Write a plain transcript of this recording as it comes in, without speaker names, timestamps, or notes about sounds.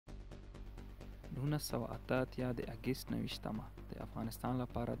1988 د اګست 29 د افغانستان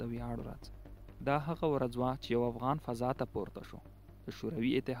لپاره د ویاړ ورځ. دا هغه ورځ وه چې یو افغان فضا ته پورته شو. د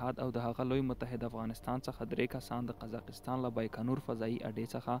شوروي اتحاد او د هغه لوی متحد افغانستان څخه 3 کسان د قزاقستان له بایکنور فضایي اډې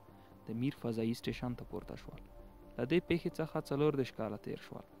څخه د میر فضایي سټیشن ته پورته شول. له دې پیښې څخه 40 کاله تیر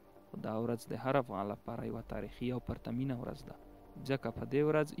شول. خو دا ورځ د هر افغان لپاره یوه تاریخي او پرتمینه ورځ ده، ځکه په دې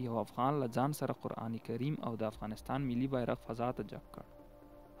ورځ یو افغان له ځان سره قرآنکریم او د افغانستان ملي بیرغ فضا ته جګ کړ.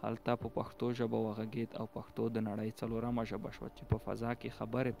 هلته په پښتو ژبه وغږېد او پښتو د نړۍ 4مه ژبه شوه چې په فضا کې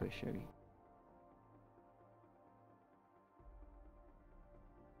خبرې پرې شوي.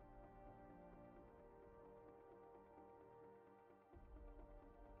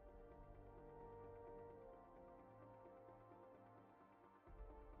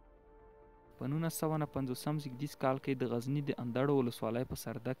 په 1950 زیږدیز کال کې د غزني د اندړو ولسوالۍ په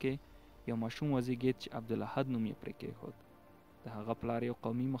سرده کې یو ماشوم وزیږېد چې عبدالاحد نوم یې پرې کېښود. د هغه پلار یو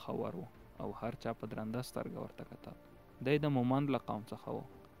قومي مخور و او هر چا په درنده سترګه ورته کتل. دی د مومند له قوم څخه و.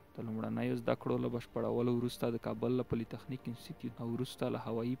 د لومړنیو زده کړو له بشپړولو وروسته د کابل له پولي تخنیک انسټیټیوټ او وروسته له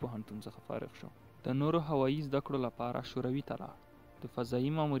هوایي پوهنتون څخه فارغ شو. د نورو هوایي زده کړو لپاره شوروي ته لاړ. د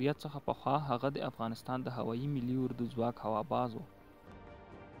فضایي ماموریت څخه پخوا هغه د افغانستان د هوایي ملي اردو ځواک هواباز و.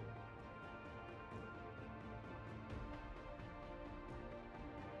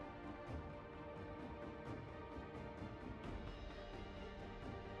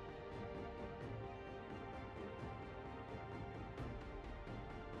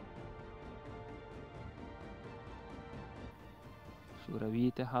 شوروي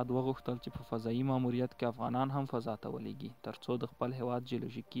اتحاد وغوښتل چې په فضایي ماموریت کې افغانان هم فضا ته ولېږي ترڅو د خپل هیواد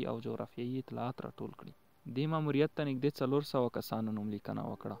جیولوژیکي او جغرافیایي اطلاعات راټول کړي. دې ماموریت ته نږدې 400 کسانو نوم لیکنه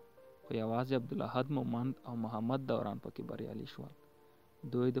وکړه، خو یوازې عبدالاحد مومند او محمد دوران پکې بریالي شول.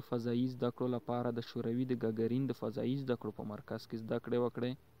 دوی د فضایي زده کړو لپاره د شوروي د ګاګرین د فضایي زده کړو په مرکز کې زده کړې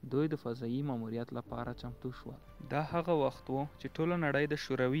وکړې. دوی د فضایي ماموریت لپاره چمتو شول. دا هغه وخت و چې ټوله نړۍ د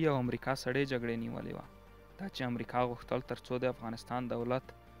شوروي او امریکا سړې جګړې نیولې وه. دا چې امریکا غوښتل ترڅو د افغانستان دولت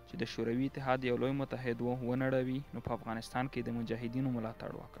چې د شوروي اتحاد یو لوی متحد و ونړوي، نو په افغانستان کې د مجاهدینو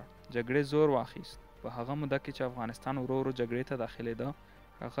ملاتړ وکړ. جګړې زور واخیست. په هغه موده کې چې افغانستان ورو ورو جګړې ته داخلېده،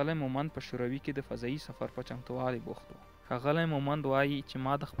 ښاغلی مومند په شوروي کې د فضایي سفر په چمتووالي بوخت و. ښاغلی مومند وایي چې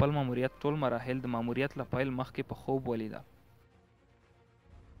ما د خپل ماموریت ټول مراحل د ماموریت له پیل مخکې په خوب ولیدل.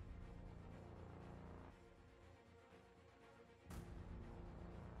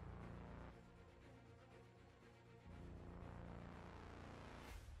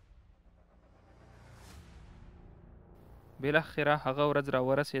 بالاخره هغه ورځ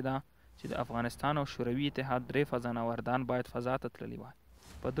راورسېده چې د افغانستان او شوروي اتحاد 3 فضانوردان باید فضا ته تللي وای.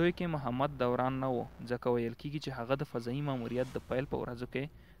 په دوی کې محمد دوران نه و، ځکه ویل کېږي چې هغه د فضایي ماموریت د پیل په ورځو کې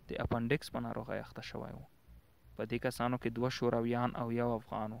د اپنډکس په ناروغۍ اخته شوی و. په دې کسانو کې 2 شورویان او 1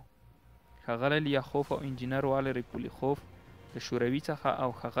 افغان و. ښاغلی لیاخوف او انجینر والری پولیخوف د شوروي څخه او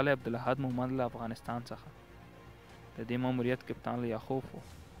ښاغلی عبدالاحد مومند له افغانستان څخه. د دې ماموریت کپتان لیاخوف و.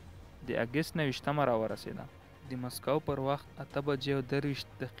 د اګست 29 راورسېده. د مسکو پر وخت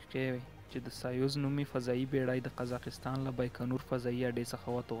 8:23 وې چې د سایوز نومي فضایي بیړۍ د قزاقستان له بایکنور فضایي اډې څخه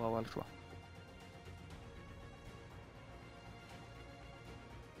وتوغول شوه.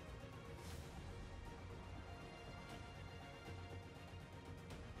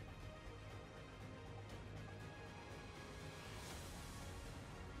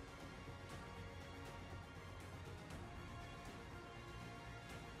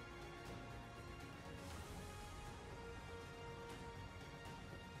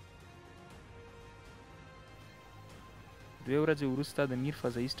 دوی ورځې وروسته د میر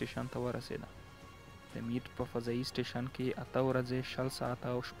فضایي سټیشن ته ورسېده. د میر په فضایي سټیشن کې 8 ورځې 60 ساعته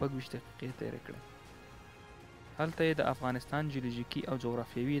او 26 دقیقې تېرې کړې. هلته یې د افغانستان جیولوژیکي او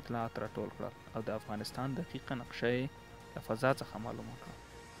جغرافیوي اطلاعات راټول کړل او د افغانستان دقیقه نقشه یې له فضا څخه معلومه کړه.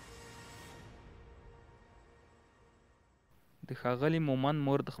 د ښاغلي مومند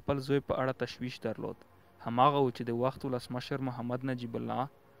مور د خپل زوی په اړه تشویش درلود. هماغه و چې د وخت ولسمشر محمد نجیب الله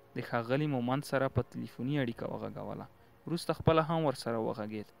د ښاغلي مومند سره په تلیفوني اړیکه وغږوله. وروسته خپله هم ورسره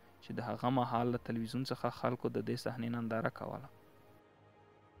وغږېد چې د هغه مهال له تلویزیون څخه خلکو د دې صحنې ننداره کوله.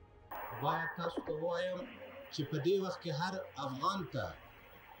 باید تاسو ته ووایم چې په دې وخت کې هر افغان ته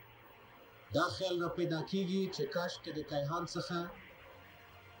دا خیال را پیدا کېږي چې کاشکې د کیهان څخه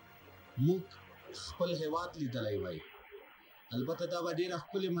موږ خپل هیواد لیدلی وای. البته دا به ډېره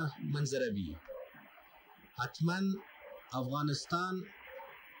ښکلې منظره وي. حتما افغانستان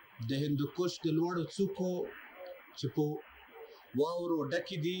د هندوکش د لوړو څوکو چې په واورو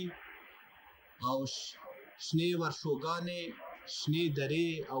ډکې دي او شنې ورشوګانې، شنې درې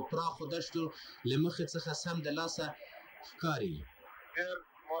او پراخو دښتو له مخې څخه سم د لاسه ښکاري. ډېر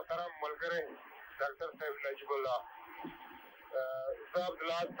محترم ملګری ډاکټر صاحب نجیب الله. زه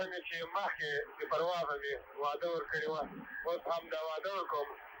عبدالاحد څنګه چې مخکې د پروازه مې وعده ورکړې وه، اوس هم دا وعده ورکوم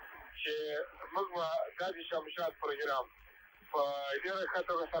چې موږ به دا د شمشاد پروګرام په ډېره ښه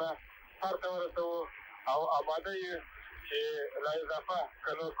توګه سره سر ته ورسوو او آماده یو چې لا اضافه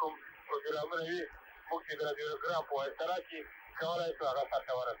که نور کوم پروګرامونه وي موږ چې د رادیوګرام په واسطه راکړي کولی شو هغه سر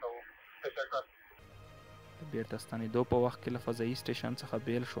ته ورسوو. تشکر. د بیرته ستنېدو په وخت کې له فضایي سټیشن څخه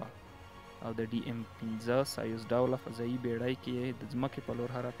بیل شول او د ډي ام 15 سایز ډوله فضایي بیړۍ کې یې د ځمکې په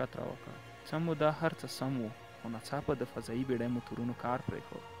لور حرکت راوکړ. څه موده هر څه سم و، خو ناڅاپه د فضایي بیړۍ موټرونو کار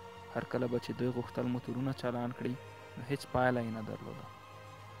پرېښود. هر کله به چې دوی غوښتل موټرونه چالان کړي نو هېڅ پایله یې نه درلوده.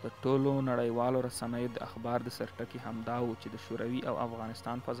 د ټولو نړیوالو رسنیو د اخبار د سرټکي همدا و چې د شوروي او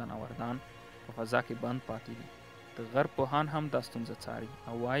افغانستان فضانوردان په فضا کې بند پاتې دي. د غرب پوهان هم دا ستونزه څاري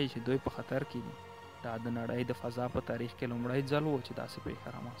او وایي چې دوی په خطر کې دي. دا د نړۍ د فضا په تاریخ کې لومړی ځل و چې داسې پېښه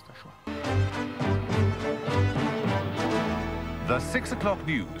رامنځته شوه. The 6 o'clock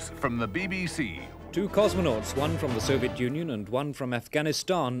news from the BBC. 2 cosmonauts, one from the Soviet Union and one from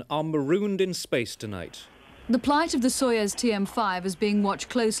Afghanistan, are marooned in space tonight. The plight of the Soyuz TM-5 is being watched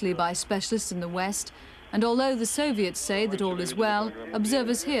closely by specialists in the West, and although the Soviets say that all is well,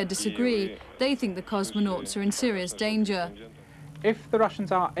 observers here disagree. They think the cosmonauts are in serious danger. If the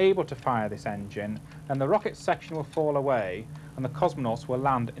Russians are able to fire this engine, then the rocket section will fall away and the cosmonauts will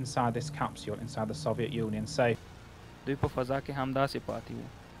land inside this capsule, inside the Soviet Union safe. دوی په فضا کې هم داسې پاتې وو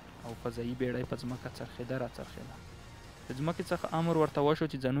او فضایي بیړۍ په ځمکه څرخېده راڅرخېده. د ځمکې څخه امر ورته وشو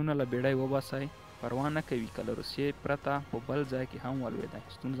چې ځانونه له بیړۍ وباسئ. پروا نه کوي که له روسیې پرته په بل ځای کې هم ولوېدی،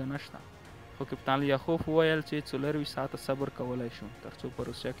 ستونزه نشته. خو کپتان لیاخوف وویل چې 24 ساعته صبر کولی شو تر څو په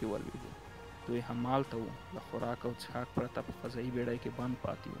روسیه کې ولوېږو. دوی همالته وو، له خوراک او څښاک پرته په فضایي بیړۍ کې بند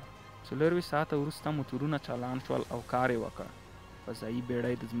پاتې وو. 24 ساعته وروسته موټرونه چالان شول او کار یې وکړ. فضایي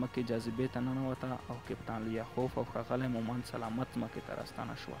بیړۍ د ځمکې جاذبې ته ننوته او کپتان لیاخوف او ښاغلی مومند سلامت ځمکې ته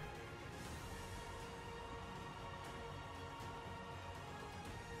راستانه شول.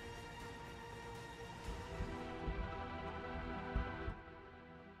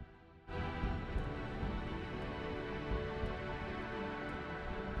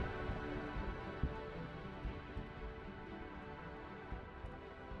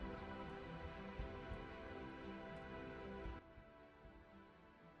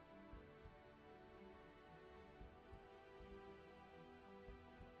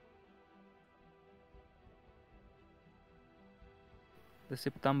 د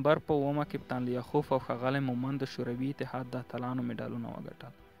سپتمبر په 9 کپتان لیاخوف او ښاغلی مومند د شوروي اتحاد د اتلانو مډالونه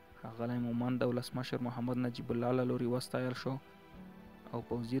وګټل. ښاغلی مومند د ولسمشر محمد نجیب الله له لوري وستایل شو او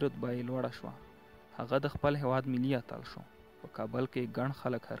پوځي رتبه یې لوړه شوه. هغه د خپل هیواد ملي اتل شو. په کابل کې ګڼ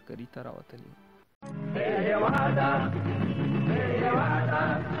خلک هرکري ته راوتلي.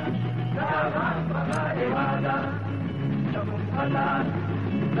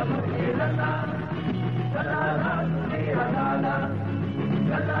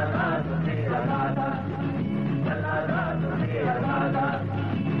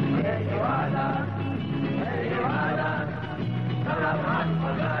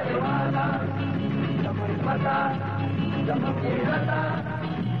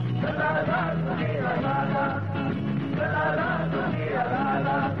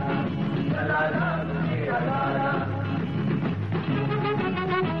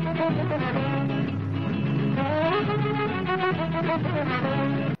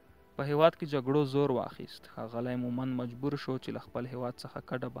 په هیواد کې جګړو زور واخیست. ښاغلی مومند مجبور شو چې له خپل هیواد څخه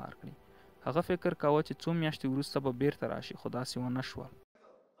کډه بار کړي. هغه فکر کاوه چې څو میاشتې وروسته به بیرته راشي، خو داسې ونه شول.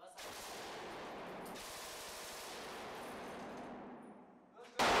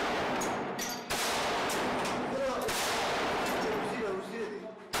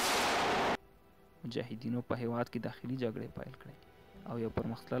 مجاهدینو په هیواد کې داخلي جګړې پیل کړې او یو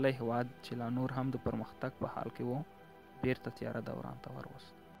پرمختللی هیواد چې لا نور هم د پرمختګ په حال کې و بیرته تیاره دوران ته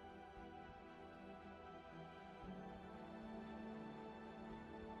وروست.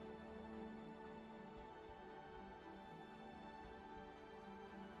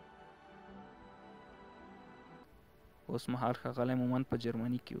 اوس مهال ښاغلی مومند په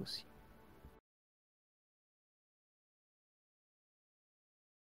جرمني کې اوسي.